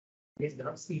Yes, there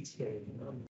are seats here.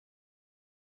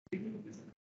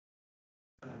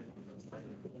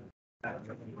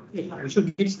 We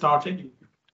should get started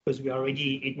because we are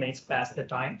already 8 minutes past the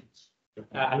time.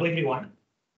 Hello, everyone.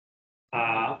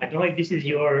 I don't know if this is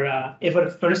your ever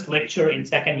first lecture in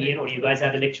second year or you guys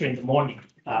had a lecture in the morning.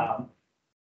 But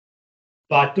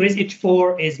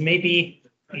 2SH4 is maybe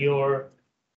your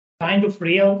kind of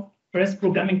real first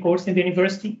programming course in the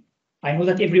university. I know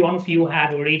that every one of you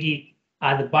had already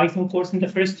had the Python course in the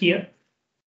first year.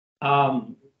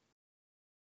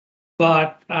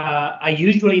 But I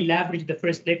usually leverage the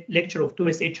first lecture of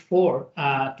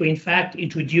 2SH4 to, in fact,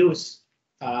 introduce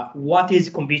what is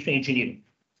computer engineering.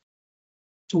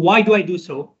 So why do I do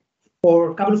so? For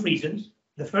a couple of reasons.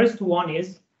 The first one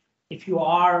is, if you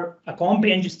are a comp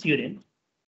eng student,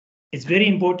 it's very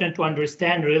important to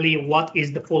understand really what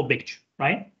is the full picture,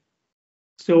 right?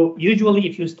 So usually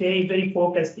if you stay very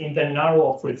focused in the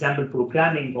narrow of, for example,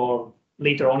 programming, or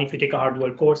later on if you take a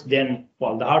hardware course, then,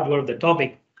 well, the hardware of the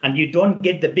topic, and you don't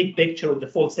get the big picture of the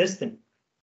full system,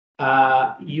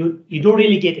 you don't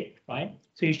really get it, right?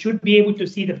 So you should be able to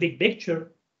see the big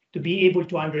picture to be able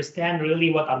to understand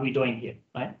really what are we doing here,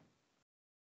 right?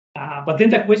 But then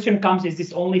the question comes, is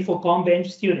this only for comp eng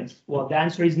students? Well, the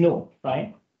answer is no,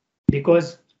 right?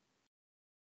 Because,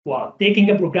 well, taking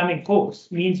a programming course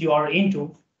means you are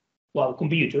into, well,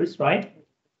 computers, right?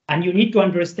 And you need to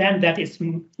understand that it's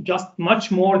just much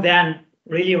more than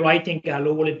really writing a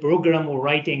low-level program or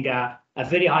writing a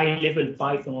very high-level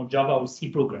Python or Java or C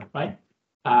program, right?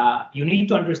 You need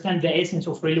to understand the essence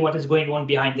of really what is going on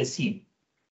behind the scene.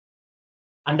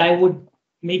 And I would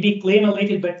maybe claim a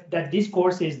little bit that this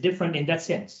course is different in that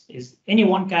sense. Is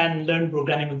anyone can learn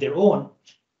programming on their own,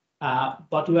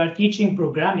 but we are teaching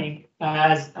programming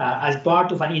as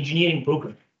part of an engineering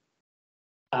program,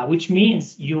 which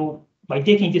means you, by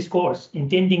taking this course,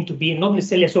 intending to be not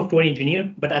necessarily a software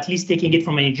engineer, but at least taking it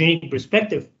from an engineering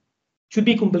perspective, should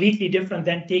be completely different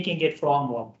than taking it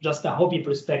from, well, just a hobby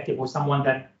perspective or someone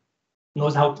that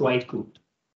knows how to write code.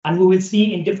 And we will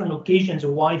see in different occasions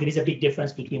why there is a big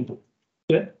difference between both.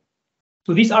 Good.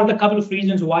 So these are the couple of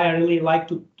reasons why I really like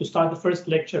to start the first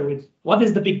lecture with what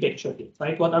is the big picture here,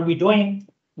 right? What are we doing?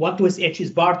 What 2SH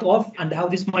is part of, and how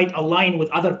this might align with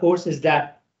other courses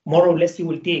that more or less you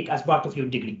will take as part of your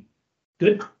degree.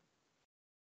 Good.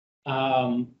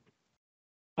 I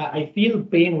feel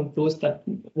pain with those that,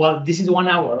 well, this is 1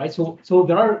 hour, right? So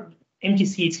there are empty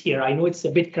seats here. I know it's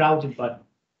a bit crowded, but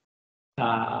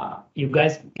you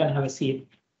guys can have a seat.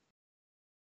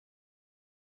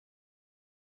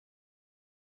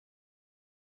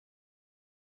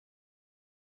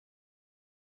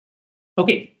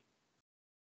 Okay.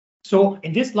 So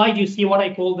in this slide, you see what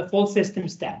I call the full system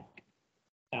stack.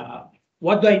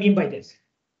 What do I mean by this?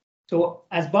 So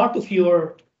as part of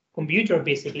your computer,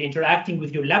 basically interacting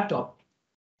with your laptop,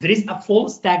 there is a full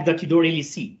stack that you don't really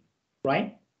see,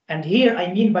 right? And here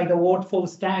I mean by the word full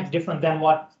stack different than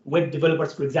what web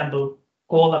developers, for example,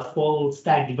 call a full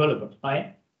stack developer,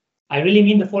 right? I really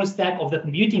mean the full stack of the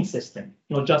computing system,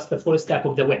 not just the full stack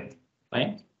of the web,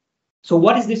 right? So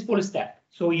what is this full stack?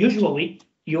 So usually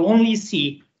you only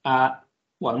see,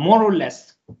 well, more or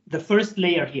less the first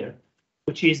layer here,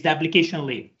 which is the application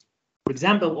layer. For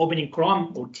example, opening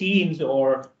Chrome or Teams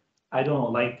or, I don't know,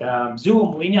 like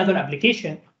Zoom or any other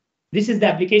application, this is the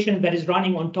application that is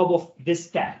running on top of this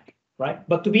stack, right?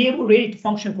 But to be able really to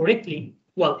function correctly,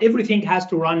 well, everything has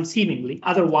to run seamlessly.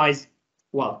 Otherwise,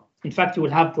 well, in fact, you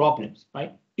will have problems,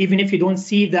 right? Even if you don't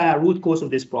see the root cause of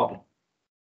this problem.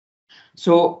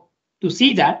 So to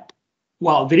see that,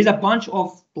 well, there is a bunch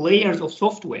of layers of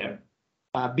software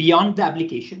beyond the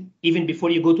application, even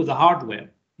before you go to the hardware.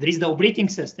 There is the operating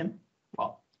system.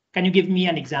 Well, can you give me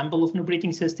an example of an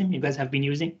operating system you guys have been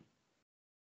using?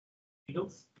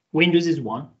 Windows is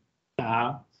one.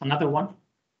 Another one?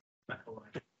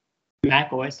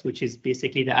 Mac OS, which is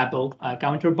basically the Apple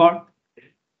counterpart.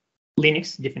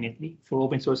 Linux, definitely, for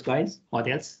open source guys. What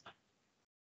else?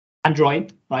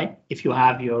 Android, right? If you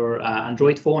have your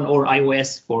Android phone, or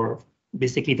iOS for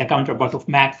basically the counterpart of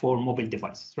Mac for mobile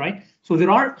devices, right? So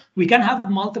we can have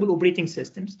multiple operating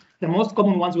systems. The most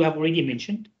common ones we have already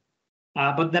mentioned.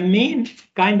 But the main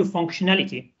kind of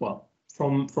functionality, well,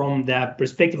 from the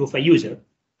perspective of a user,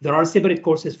 there are separate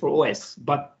courses for OS.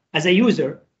 But as a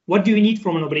user, what do you need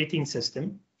from an operating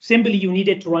system? Simply, you need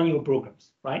it to run your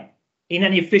programs, right? In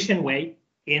an efficient way,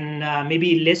 in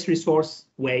maybe less resource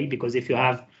way, because if you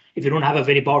don't have a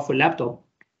very powerful laptop,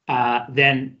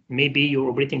 then maybe your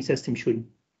operating system should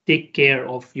take care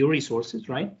of your resources,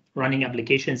 right? Running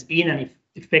applications in an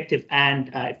effective and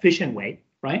efficient way,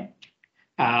 right?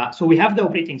 So we have the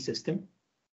operating system,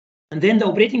 and then the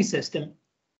operating system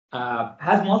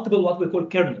has multiple what we call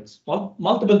kernels,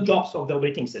 multiple jobs of the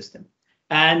operating system.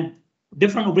 And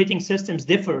different operating systems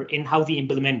differ in how they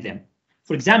implement them.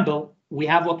 For example, we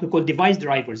have what we call device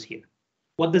drivers here.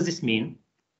 What does this mean?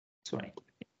 Sorry.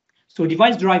 So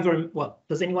device driver, well,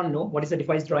 does anyone know what is a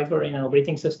device driver in an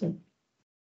operating system?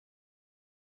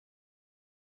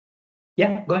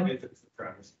 Yeah, go ahead.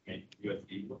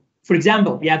 For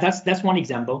example, yeah, that's one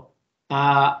example.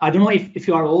 I don't know if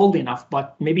you are old enough,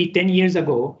 but maybe 10 years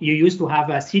ago, you used to have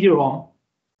a CD-ROM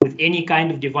with any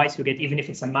kind of device you get, even if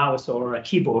it's a mouse or a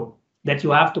keyboard, that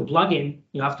you have to plug in,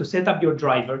 you have to set up your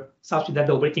driver such that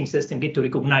the operating system get to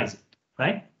recognize it,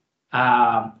 right?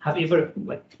 Have you ever,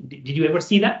 did you ever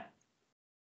see that?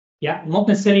 Yeah, not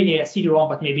necessarily a CD-ROM,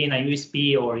 but maybe in a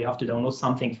USB, or you have to download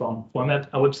something from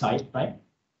a website, right?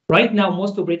 Right now,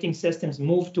 most operating systems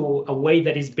move to a way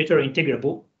that is better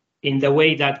integrable, in the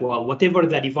way that, well, whatever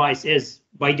the device is,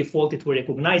 by default, it will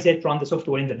recognize it, run the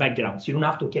software in the background. So you don't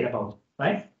have to care about it,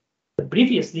 right? But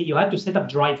previously, you had to set up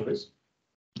drivers.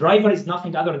 Driver is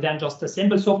nothing other than just a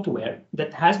simple software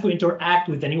that has to interact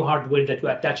with the new hardware that you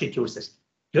attach it to your system.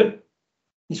 Good?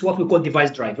 This is what we call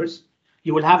device drivers.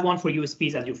 You will have one for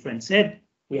USBs, as your friend said.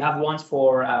 We have ones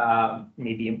for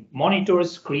maybe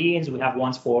monitors, screens. We have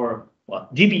ones for, well,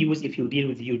 GPUs, if you deal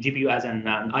with your GPU as an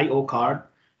I/O card.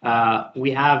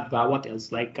 We have what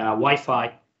else, like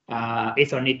Wi-Fi,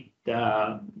 Ethernet,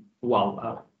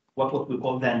 what we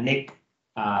call the NIC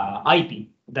IP,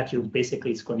 that you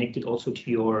basically is connected also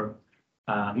to your,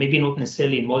 maybe not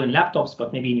necessarily in modern laptops,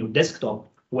 but maybe in your desktop,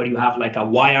 where you have like a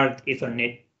wired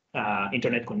Ethernet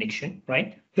internet connection,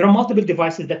 right? There are multiple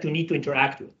devices that you need to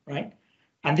interact with, right?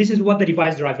 And this is what the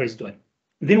device driver is doing.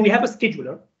 Then we have a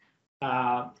scheduler.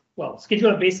 Well,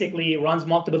 scheduler basically runs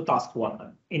multiple tasks.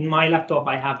 In my laptop,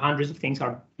 I have hundreds of things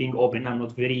are being open. I'm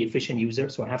not a very efficient user.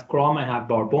 So I have Chrome, I have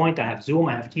PowerPoint, I have Zoom,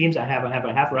 I have Teams, I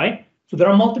have, right? So there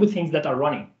are multiple things that are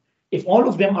running. If all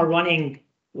of them are running,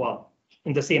 well,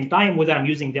 in the same time, whether I'm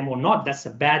using them or not, that's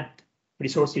a bad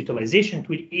resource utilization. It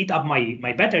will eat up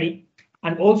my battery.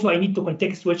 And also I need to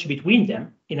context switch between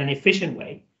them in an efficient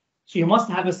way. So you must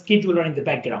have a scheduler in the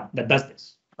background that does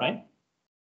this, right?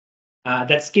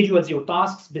 That schedules your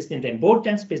tasks based on the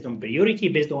importance, based on priority,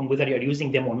 based on whether you're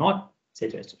using them or not,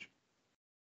 etc., etc.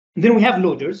 Then we have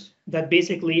loaders that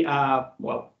basically,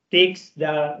 well, takes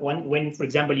the when, for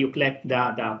example, you click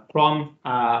the Chrome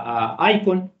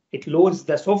icon, it loads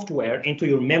the software into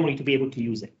your memory to be able to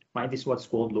use it, right? This is what's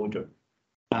called loader.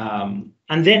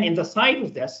 And then in the side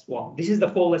of this, well, this is the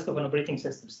full list of an operating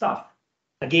system stuff.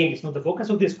 Again, it's not the focus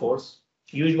of this course.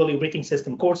 Usually operating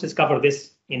system courses cover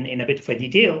this in a bit of a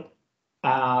detail.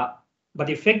 But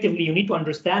effectively, you need to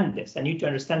understand this. I need to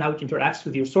understand how it interacts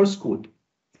with your source code.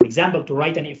 For example, to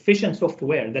write an efficient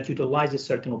software that utilizes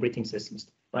certain operating systems,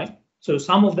 right? So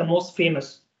some of the most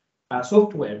famous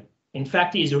software, in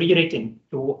fact, is rewritten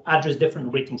to address different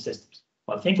operating systems.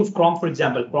 Well, think of Chrome, for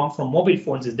example. Chrome from mobile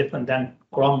phones is different than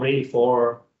Chrome really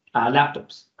for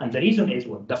laptops. And the reason is,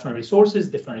 well, different resources,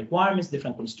 different requirements,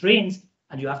 different constraints,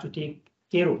 and you have to take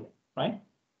care of it, right?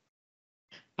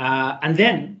 And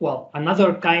then, well,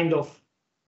 another kind of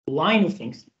line of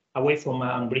things away from an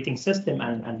operating system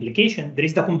and application, there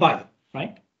is the compiler,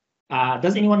 right?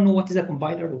 Does anyone know what is a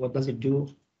compiler or what does it do?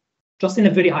 Just in a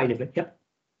very high level, yeah.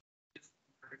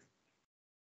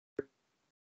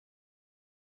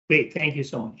 Great, thank you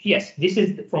so much. Yes, this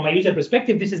is, from a user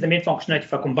perspective, this is the main functionality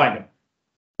of a compiler.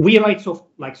 We write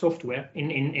software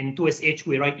in 2SH,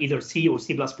 we write either C or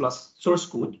C++ source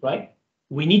code, right?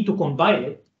 We need to compile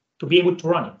it to be able to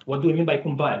run it. What do we mean by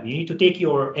compile? You need to take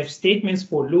your if statements,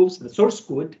 for loops, the source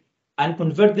code, and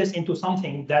convert this into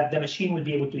something that the machine will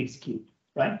be able to execute,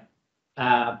 right?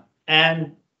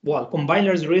 And well,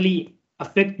 compilers really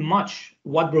affect much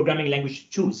what programming language to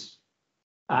choose.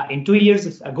 In 2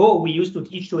 years ago, we used to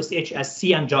teach 2SH as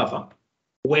C and Java,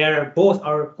 where both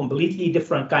are completely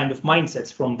different kind of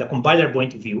mindsets from the compiler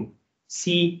point of view.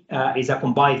 C is a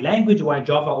compiled language, while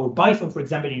Java or Python, for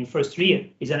example, in the first year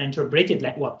is an interpreted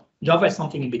language. Well, Java is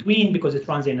something in between because it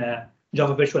runs in a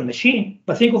Java virtual machine.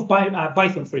 But think of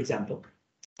Python, for example.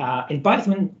 In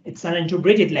Python, it's an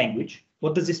interpreted language.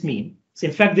 What does this mean? So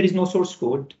in fact, there is no source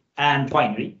code and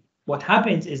binary. What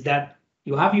happens is that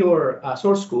you have your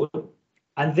source code,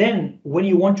 and then when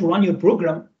you want to run your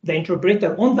program, the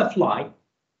interpreter on the fly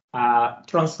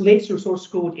translates your source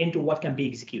code into what can be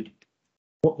executed.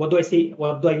 What do I say?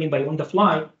 What do I mean by on the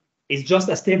fly? It's just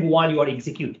a step while you are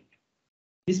executing.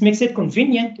 This makes it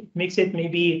convenient. It makes it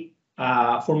maybe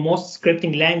for most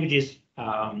scripting languages,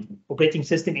 operating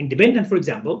system independent, for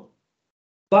example,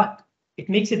 but it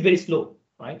makes it very slow,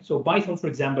 right? So Python, for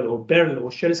example, or Perl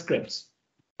or shell scripts,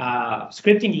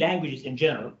 scripting languages in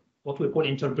general, what we call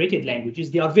interpreted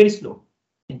languages, they are very slow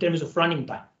in terms of running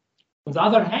time. On the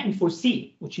other hand, for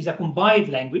C, which is a compiled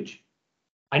language,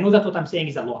 I know that what I'm saying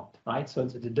is a lot, right? So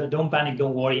don't panic,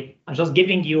 don't worry. I'm just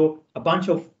giving you a bunch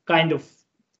of kind of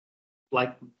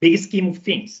like big scheme of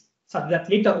things so that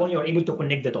later on you're able to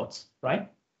connect the dots, right?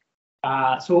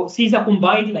 So C is a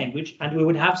combined language, and we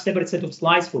would have separate set of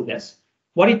slides for this.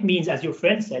 What it means, as your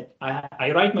friend said,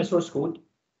 I write my source code.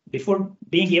 Before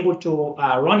being able to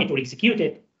run it or execute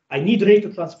it, I need really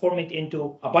to transform it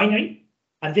into a binary.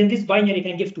 And then this binary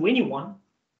can give to anyone,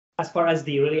 as far as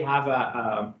they really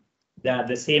have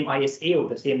the same ISA or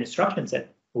the same instruction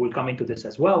set. We'll come into this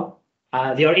as well.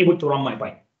 They are able to run my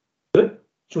binary. Good.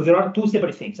 So there are two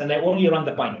separate things, and I only run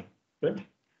the binary. Good.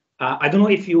 I don't know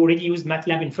if you already used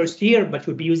MATLAB in first year, but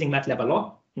you'll be using MATLAB a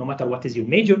lot, no matter what is your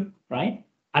major, right?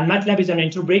 And MATLAB is an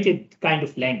interpreted kind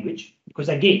of language because,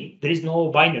 again, there is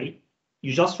no binary.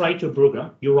 You just write your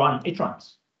program, you run, it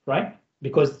runs, right?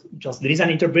 Because just there is an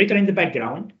interpreter in the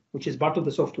background, which is part of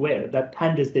the software that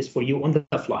handles this for you on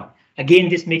the fly. Again,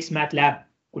 this makes MATLAB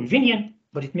convenient,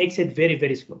 but it makes it very,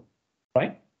 very slow,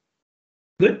 right?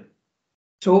 Good.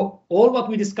 So all what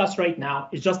we discussed right now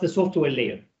is just the software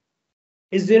layer.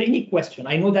 Is there any question?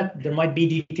 I know that there might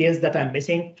be details that I'm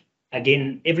missing.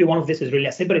 Again, every one of this is really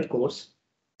a separate course.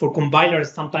 For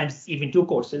compilers, sometimes even 2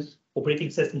 courses. Operating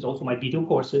systems also might be 2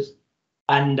 courses.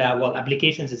 And well,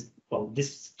 applications is, well,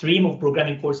 this stream of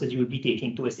programming courses you will be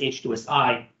taking, 2SH,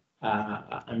 2SI,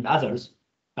 and others.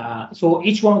 So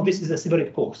each one of this is a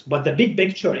separate course. But the big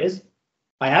picture is,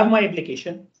 I have my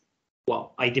application.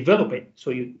 Well, I develop it.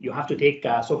 So you have to take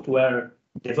software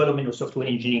development or software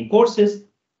engineering courses.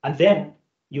 And then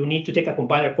you need to take a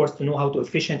compiler course to know how to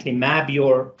efficiently map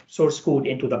your source code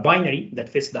into the binary that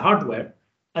fits the hardware.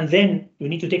 And then you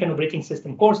need to take an operating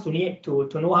system course to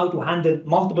know how to handle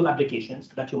multiple applications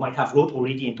that you might have wrote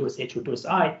already in 2SH or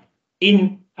 2SI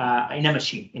in a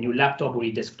machine, in your laptop or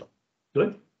your desktop.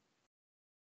 Good.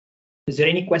 Is there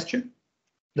any question?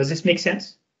 Does this make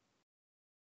sense?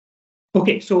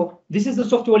 Okay, so this is the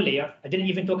software layer. I didn't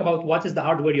even talk about what is the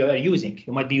hardware you are using.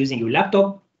 You might be using your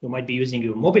laptop. You might be using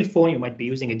your mobile phone, you might be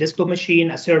using a desktop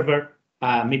machine, a server,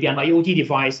 maybe an IoT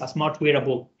device, a smart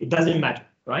wearable. It doesn't matter,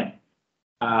 right?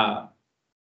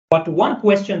 But one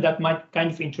question that might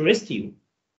kind of interest you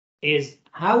is,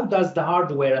 how does the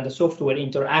hardware and the software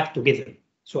interact together?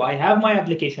 So I have my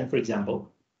application, for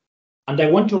example, and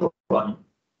I want to run.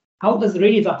 How does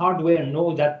really the hardware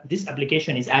know that this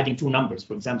application is adding 2 numbers,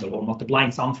 for example, or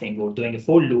multiplying something, or doing a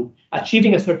for loop,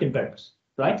 achieving a certain purpose,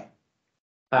 right?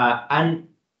 And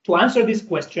to answer this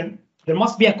question, there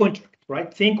must be a contract,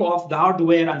 right? Think of the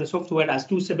hardware and the software as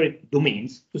 2 separate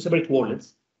domains, 2 separate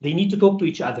worlds. They need to talk to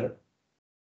each other.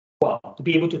 Well, to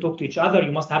be able to talk to each other,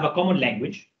 you must have a common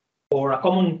language or a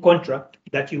common contract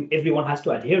that everyone has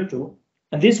to adhere to.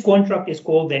 And this contract is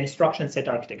called the instruction set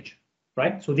architecture,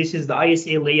 right? So this is the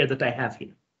ISA layer that I have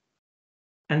here.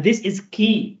 And this is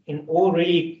key in all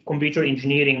really computer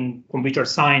engineering, computer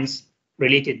science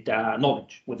related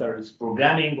knowledge, whether it's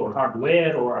programming or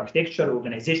hardware or architecture, or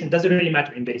organization, doesn't really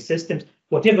matter, embedded systems,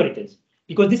 whatever it is.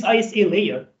 Because this ISA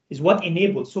layer is what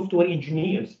enables software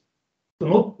engineers to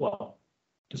not, well,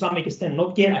 to some extent,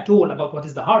 not care at all about what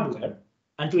is the hardware,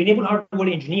 and to enable hardware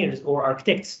engineers or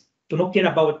architects to not care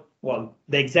about, well,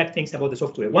 the exact things about the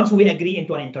software. Once we agree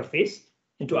into an interface,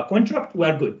 into a contract, we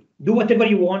are good. Do whatever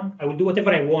you want, I will do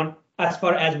whatever I want, as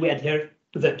far as we adhere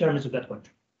to the terms of that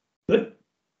contract. Good?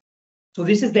 So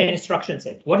this is the instruction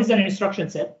set. What is an instruction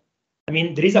set? I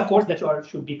mean, there is a course that you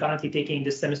should be currently taking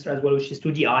this semester as well, which is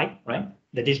 2DI, right?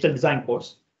 The digital design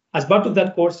course. As part of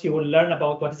that course, you will learn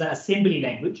about what is an assembly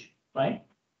language, right?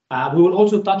 We will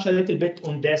also touch a little bit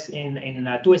on this in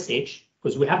 2SH,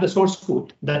 because we have the source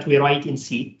code that we write in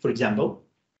C, for example.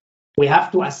 We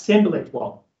have to assemble it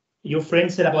well. Your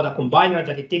friend said about a compiler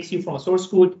that it takes you from a source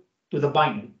code to the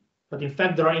binary. But in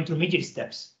fact, there are intermediate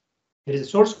steps. There is a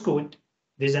source code.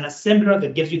 There's an assembler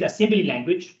that gives you the assembly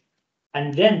language,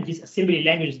 and then this assembly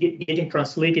language is getting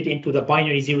translated into the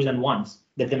binary zeros and ones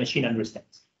that the machine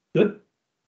understands. Good.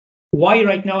 Why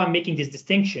right now I'm making this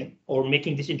distinction or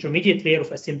making this intermediate layer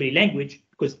of assembly language?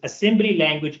 Because assembly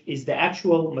language is the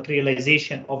actual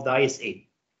materialization of the ISA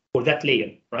for that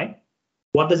layer, right?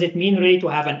 What does it mean really to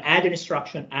have an add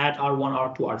instruction, add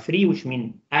R1, R2, R3, which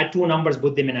means add 2 numbers,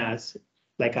 put them in as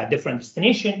like a different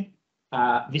destination.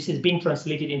 This is being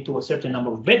translated into a certain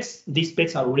number of bits. These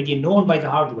bits are already known by the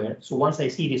hardware. So once I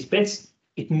see these bits,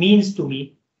 it means to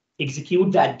me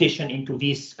execute the addition into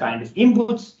these kind of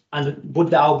inputs and put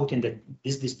the output in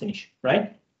this destination,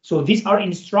 right? So these are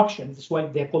instructions. That's why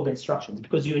they're called instructions,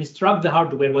 because you instruct the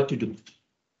hardware what to do.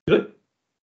 Good.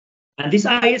 And this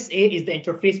ISA is the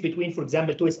interface between, for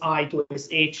example, 2SI,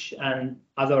 2SH, and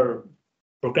other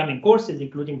programming courses,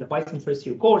 including the Python first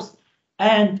year course,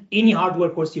 and any hardware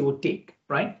course you would take,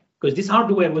 right? Because this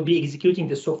hardware will be executing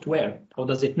the software. How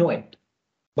does it know it?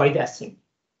 By the assembly,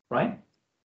 right?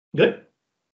 Good.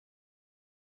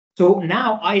 So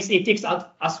now ISA takes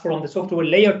us from the software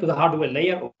layer to the hardware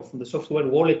layer, or from the software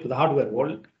wallet to the hardware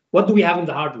wallet. What do we have in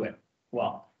the hardware?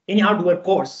 Well, any hardware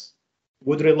course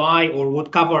would rely or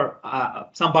would cover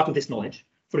some part of this knowledge.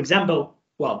 For example,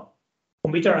 well,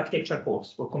 computer architecture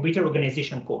course or computer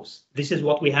organization course. This is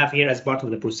what we have here as part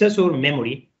of the processor,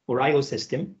 memory, or I/O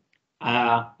system.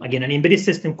 Again, an embedded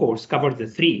system course covers the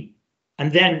three.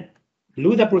 And then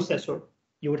below the processor,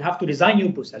 you would have to design your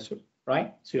processor,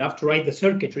 right? So you have to write the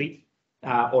circuitry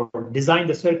or design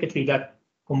the circuitry that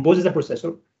composes the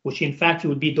processor, which in fact you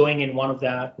would be doing in one of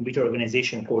the computer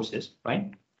organization courses,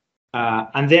 right?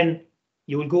 And then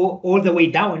you will go all the way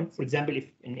down. For example,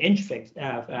 if in Eng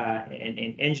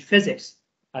physics,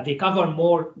 they cover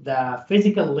more the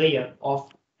physical layer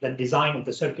of the design of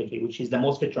the circuitry, which is the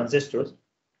MOSFET transistors.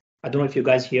 I don't know if you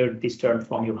guys hear this term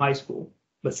from your high school,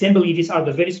 but simply these are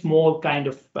the very small kind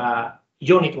of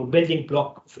unit or building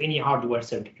block of any hardware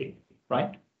circuitry,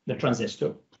 right? The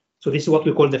transistor. So this is what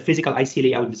we call the physical IC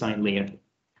layout design layer.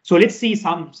 So let's see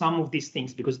some of these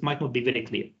things because it might not be very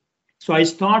clear. So I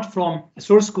start from a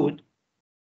source code,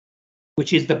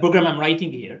 which is the program I'm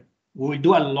writing here. We will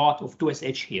do a lot of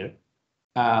 2SH here.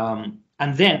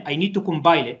 And then I need to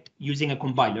compile it using a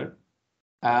compiler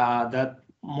that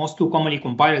most too commonly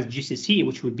compilers GCC,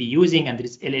 which we'll be using, and there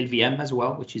is LLVM as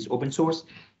well, which is open source.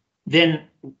 Then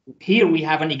here we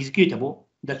have an executable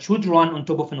that should run on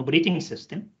top of an operating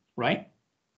system, right?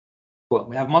 Well,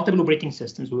 we have multiple operating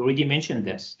systems. We already mentioned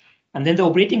this. And then the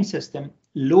operating system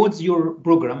loads your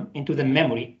program into the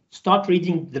memory, start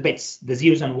reading the bits, the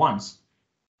zeros and ones.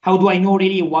 How do I know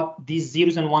really what these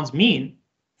zeros and ones mean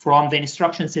from the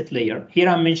instruction set layer? Here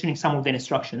I'm mentioning some of the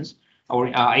instructions or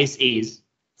ISAs.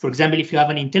 For example, if you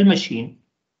have an Intel machine,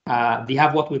 they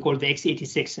have what we call the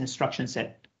x86 instruction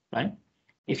set, right?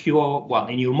 If you are, well,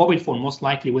 in your mobile phone, most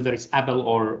likely, whether it's Apple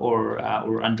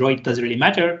or Android, doesn't really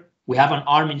matter. We have an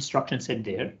ARM instruction set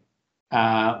there.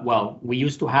 Well, we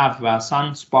used to have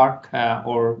Sun, Spark,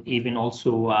 or even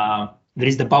also there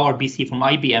is the PowerPC from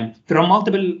IBM. There are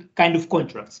multiple kind of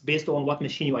contracts based on what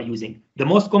machine you are using. The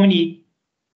most commonly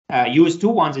used two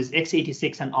ones is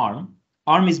x86 and ARM.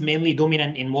 ARM is mainly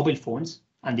dominant in mobile phones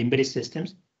and embedded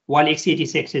systems, while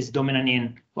x86 is dominant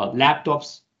in, well,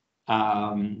 laptops,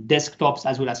 desktops,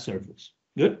 as well as servers.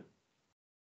 Good.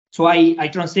 So I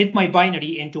translate my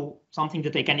binary into something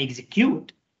that I can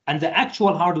execute, and the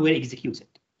actual hardware executes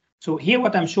it. So here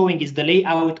what I'm showing is the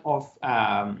layout of,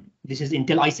 this is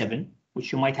Intel i7,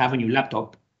 which you might have on your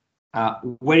laptop,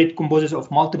 where it composes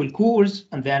of multiple cores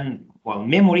and then, well,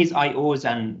 memories, IOs,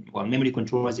 and, well, memory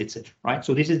controllers, etc. Right?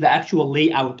 So this is the actual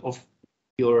layout of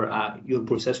your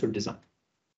processor design.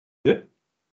 Good.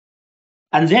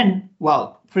 And then,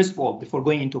 well, first of all, before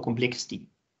going into complexity,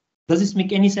 does this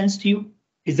make any sense to you?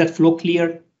 Is that flow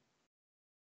clear?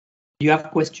 Do you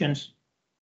have questions?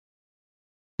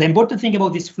 The important thing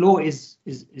about this flow is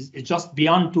just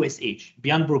beyond 2SH,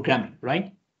 beyond programming,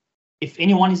 right? If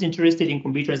anyone is interested in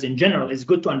computers in general, it's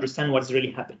good to understand what's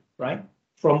really happening, right?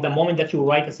 From the moment that you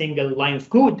write a single line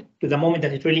of code to the moment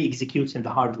that it really executes in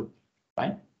the hardware,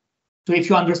 right? So if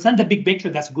you understand the big picture,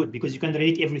 that's good because you can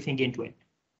relate everything into it.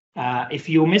 If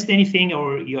you missed anything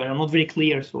or you are not very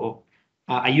clear, so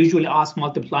I usually ask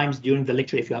multiple times during the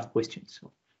lecture if you have questions.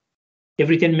 So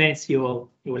every 10 minutes, you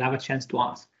will have a chance to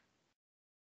ask.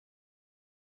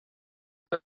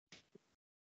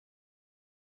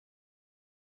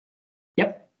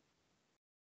 Yep.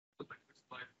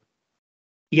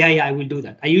 Yeah, I will do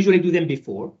that. I usually do them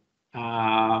before.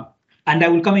 And I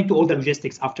will come into all the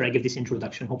logistics after I give this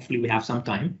introduction. Hopefully we have some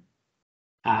time.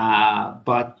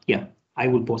 But yeah, I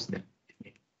will post them.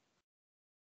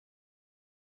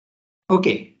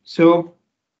 Okay, so,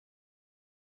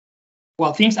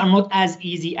 well, things are not as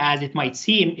easy as it might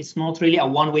seem. It's not really a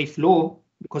one-way flow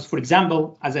because, for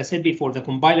example, as I said before, the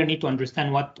compiler needs to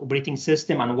understand what operating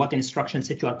system and what instruction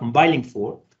set you are compiling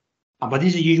for. But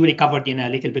this is usually covered in a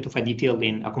little bit of a detail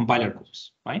in a compiler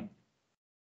course, right?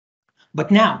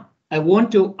 But now I want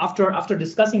to, after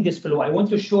discussing this flow, I want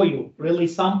to show you really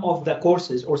some of the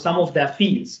courses or some of the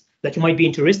fields that you might be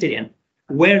interested in.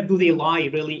 Where do they lie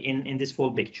really in this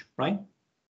full picture, right?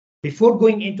 Before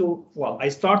going into, well, I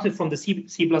started from the C++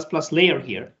 layer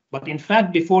here, but in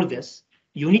fact, before this,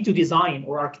 you need to design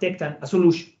or architect a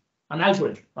solution, an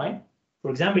algorithm, right? For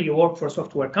example, you work for a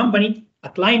software company, a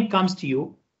client comes to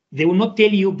you they will not tell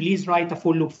you, please write a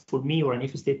for loop for me or an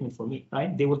if statement for me,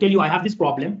 right? They will tell you, I have this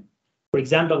problem. For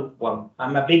example, well,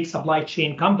 I'm a big supply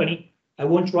chain company. I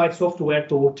want to write software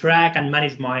to track and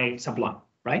manage my supply,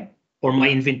 right? Or my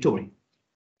inventory.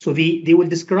 So they will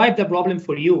describe the problem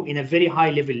for you in a very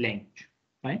high level language,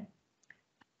 right?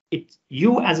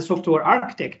 You as a software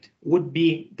architect would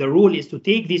be, the rule is to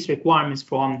take these requirements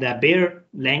from the bare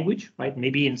language, right?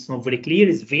 Maybe it's not very clear,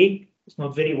 it's vague, it's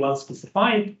not very well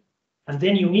specified. And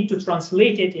then you need to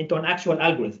translate it into an actual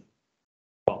algorithm,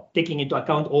 well, taking into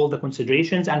account all the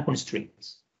considerations and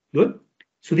constraints. Good.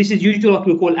 So this is usually what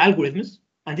we call algorithms.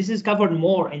 And this is covered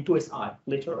more in 2SI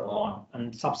later on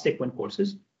and subsequent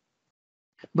courses.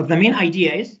 But the main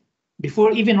idea is,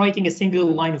 before even writing a single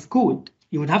line of code,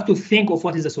 you would have to think of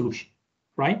what is the solution,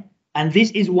 right? And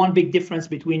this is one big difference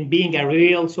between being a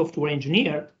real software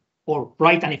engineer or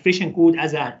write an efficient code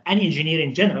as an engineer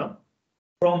in general,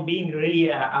 from being really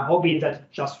a hobby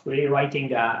that just really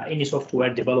writing any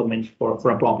software development for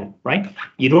a problem, right?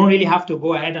 You don't really have to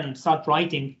go ahead and start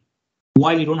writing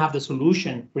while you don't have the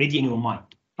solution ready in your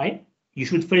mind, right? You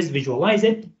should first visualize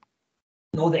it,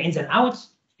 know the ins and outs,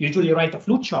 usually write a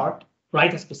flow chart,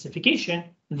 write a specification,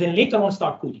 and then later on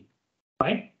start coding,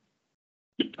 right?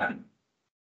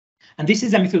 And this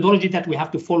is a methodology that we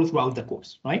have to follow throughout the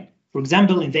course, right? For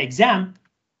example, in the exam,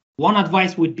 one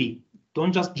advice would be,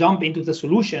 don't just jump into the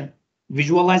solution,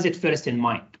 visualize it first in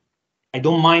mind. I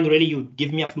don't mind really you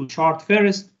give me a flow chart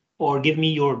first or give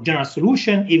me your general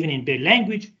solution, even in bare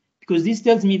language, because this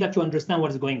tells me that you understand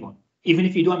what is going on. Even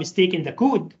if you do a mistake in the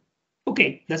code,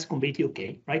 okay, that's completely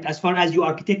okay, right? As far as you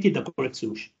architected the correct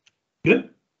solution.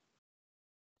 Good.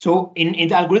 So in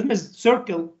the algorithms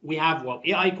circle, we have, well,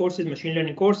 AI courses, machine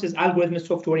learning courses, algorithms,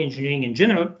 software engineering in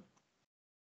general.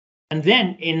 And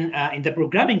then in the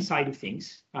programming side of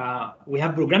things, we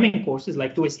have programming courses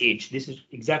like 2SH. This is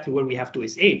exactly where we have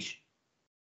 2SH.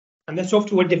 And then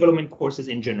software development courses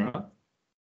in general.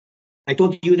 I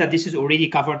told you that this is already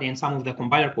covered in some of the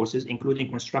compiler courses, including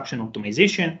construction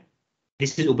optimization.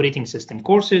 This is operating system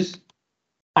courses.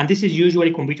 And this is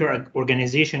usually computer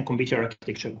organization, computer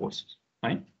architecture courses,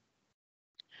 right?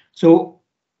 So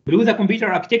below the computer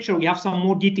architecture, we have some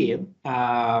more detail.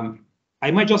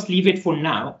 I might just leave it for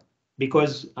now,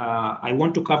 because I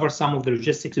want to cover some of the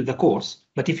logistics of the course.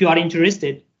 But if you are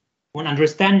interested on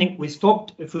understanding, we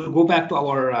stopped, if we go back to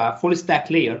our full stack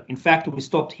layer, in fact, we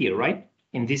stopped here, right?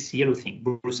 In this yellow thing,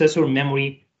 processor,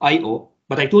 memory, IO.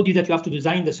 But I told you that you have to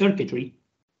design the circuitry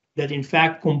that in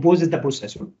fact composes the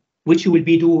processor, which you will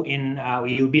be doing in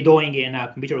a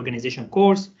computer organization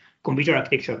course, computer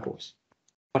architecture course.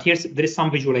 But there is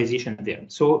some visualization there.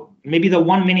 So maybe the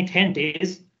 1 minute hint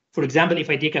is, for example, if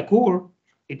I take a core,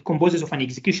 it composes of an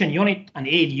execution unit, an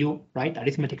ALU, right,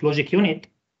 arithmetic logic unit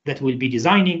that we'll be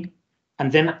designing. And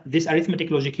then this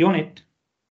arithmetic logic unit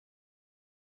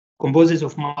composes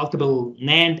of multiple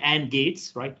NAND and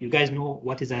gates, right? You guys know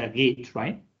what is a gate,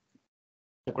 right?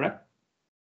 Is that correct?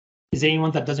 Is there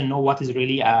anyone that doesn't know what is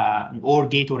really an OR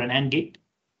gate or an AND gate?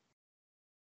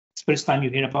 It's the first time you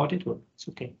hear about it, or it's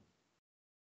okay.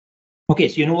 Okay,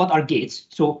 so you know what are gates.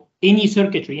 So any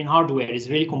circuitry in hardware is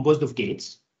really composed of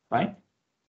gates, right?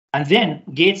 And then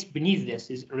gates beneath this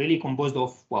is really composed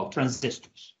of, well,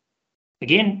 transistors.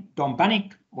 Again, don't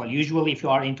panic. Well, usually if you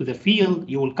are into the field,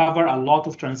 you will cover a lot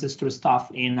of transistor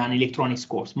stuff in an electronics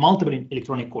course, multiple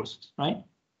electronic courses, right?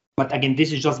 But again,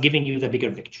 this is just giving you the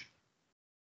bigger picture.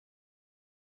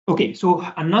 Okay, so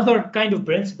another kind of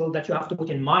principle that you have to put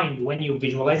in mind when you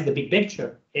visualize the big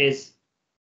picture is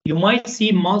you might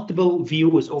see multiple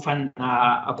views of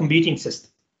a computing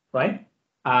system, right?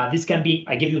 This can be,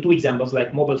 I give you two examples,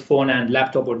 like mobile phone and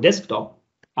laptop or desktop.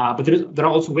 But there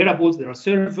are also wearables, there are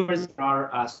servers, there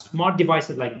are smart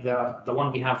devices like the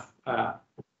one we have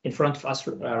in front of us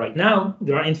right now.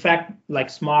 There are, in fact, like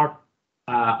smart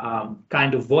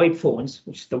kind of VoIP phones,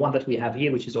 which is the one that we have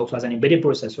here, which is also has an embedded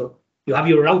processor. You have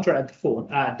your router at the phone,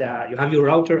 you have your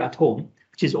router at home,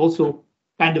 which is also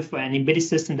kind of an embedded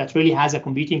system that really has a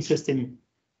computing system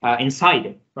inside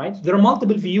it, right? There are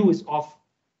multiple views of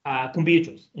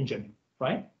computers in general,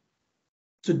 right?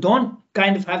 So don't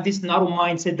kind of have this narrow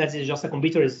mindset that it's just a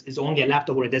computer is only a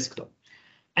laptop or a desktop.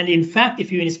 And in fact,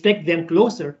 if you inspect them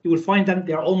closer, you will find that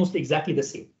they are almost exactly the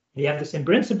same. They have the same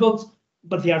principles,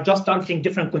 but they are just targeting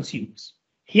different consumers.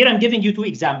 Here I'm giving you two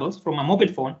examples from a mobile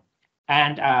phone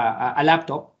and a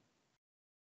laptop.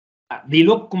 They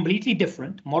look completely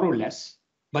different, more or less,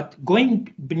 but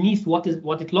going beneath what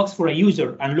it looks for a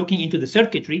user and looking into the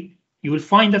circuitry, you will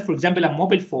find that, for example, a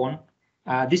mobile phone,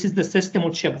 this is the system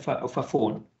on chip of a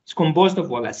phone. It's composed of,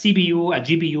 well, a CPU, a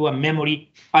GPU, a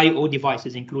memory, I/O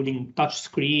devices, including touch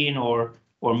screen or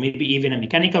or maybe even a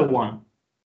mechanical one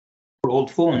for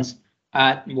old phones.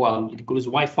 Well, it includes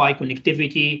Wi-Fi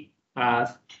connectivity,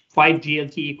 5G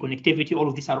LTE connectivity. All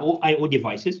of these are all I/O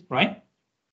devices, right?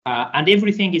 And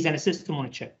everything is in a system on a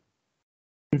chip.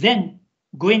 And then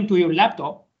going to your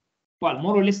laptop, well,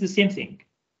 more or less the same thing.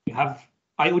 You have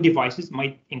I/O devices,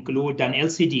 might include an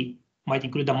LCD, might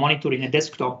include a monitor in a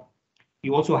desktop.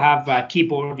 You also have a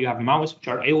keyboard, you have a mouse, which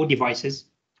are I/O devices.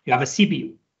 You have a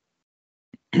CPU.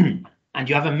 And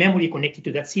you have a memory connected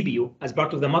to that CPU as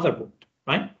part of the motherboard,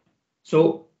 right?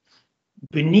 So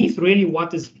beneath really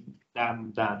what is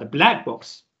the black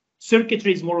box,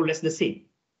 circuitry is more or less the same.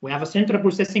 We have a central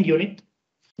processing unit.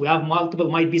 We have multiple,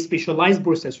 might be specialized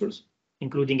processors,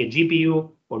 including a GPU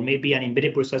or maybe an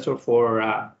embedded processor for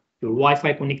your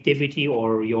Wi-Fi connectivity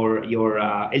or your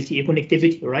LTE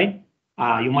connectivity, right?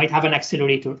 You might have an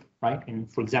accelerator, right?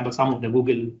 And for example, some of the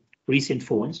Google recent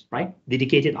phones, right?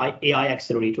 Dedicated AI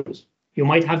accelerators. You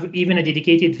might have even a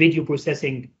dedicated video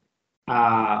processing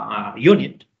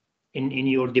unit in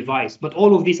your device. But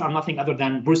all of these are nothing other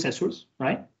than processors,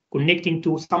 right? Connecting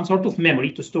to some sort of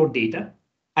memory to store data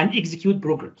and execute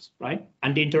programs, right?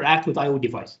 And interact with I/O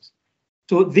devices.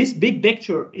 So this big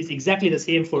picture is exactly the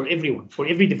same for everyone, for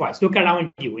every device. Look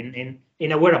around you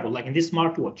in a wearable, like in this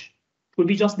smartwatch. It will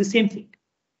be just the same thing,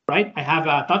 right? I have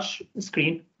a touch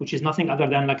screen, which is nothing other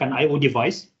than like an I/O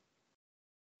device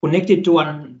connected to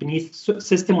an beneath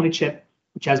system on a chip,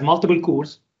 which has multiple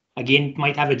cores. Again, it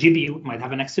might have a GPU, it might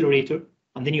have an accelerator,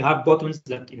 and then you have buttons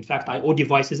that, in fact, I/O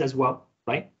devices as well,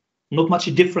 right? Not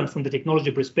much different from the technology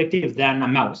perspective than a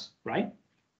mouse, right?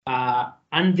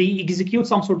 And they execute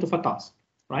some sort of a task,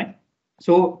 right?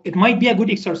 So it might be a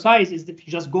good exercise is that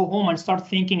you just go home and start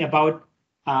thinking about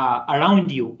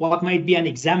around you, what might be an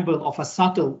example of a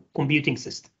subtle computing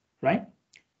system, right?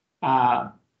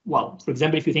 Well, for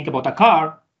example, if you think about a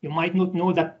car, you might not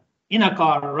know that in a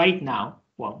car right now,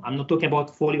 well, I'm not talking about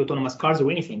fully autonomous cars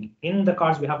or anything. In the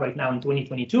cars we have right now in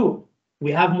 2022,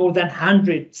 we have more than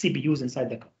 100 CPUs inside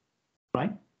the car,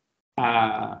 right?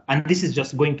 And this is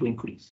just going to increase.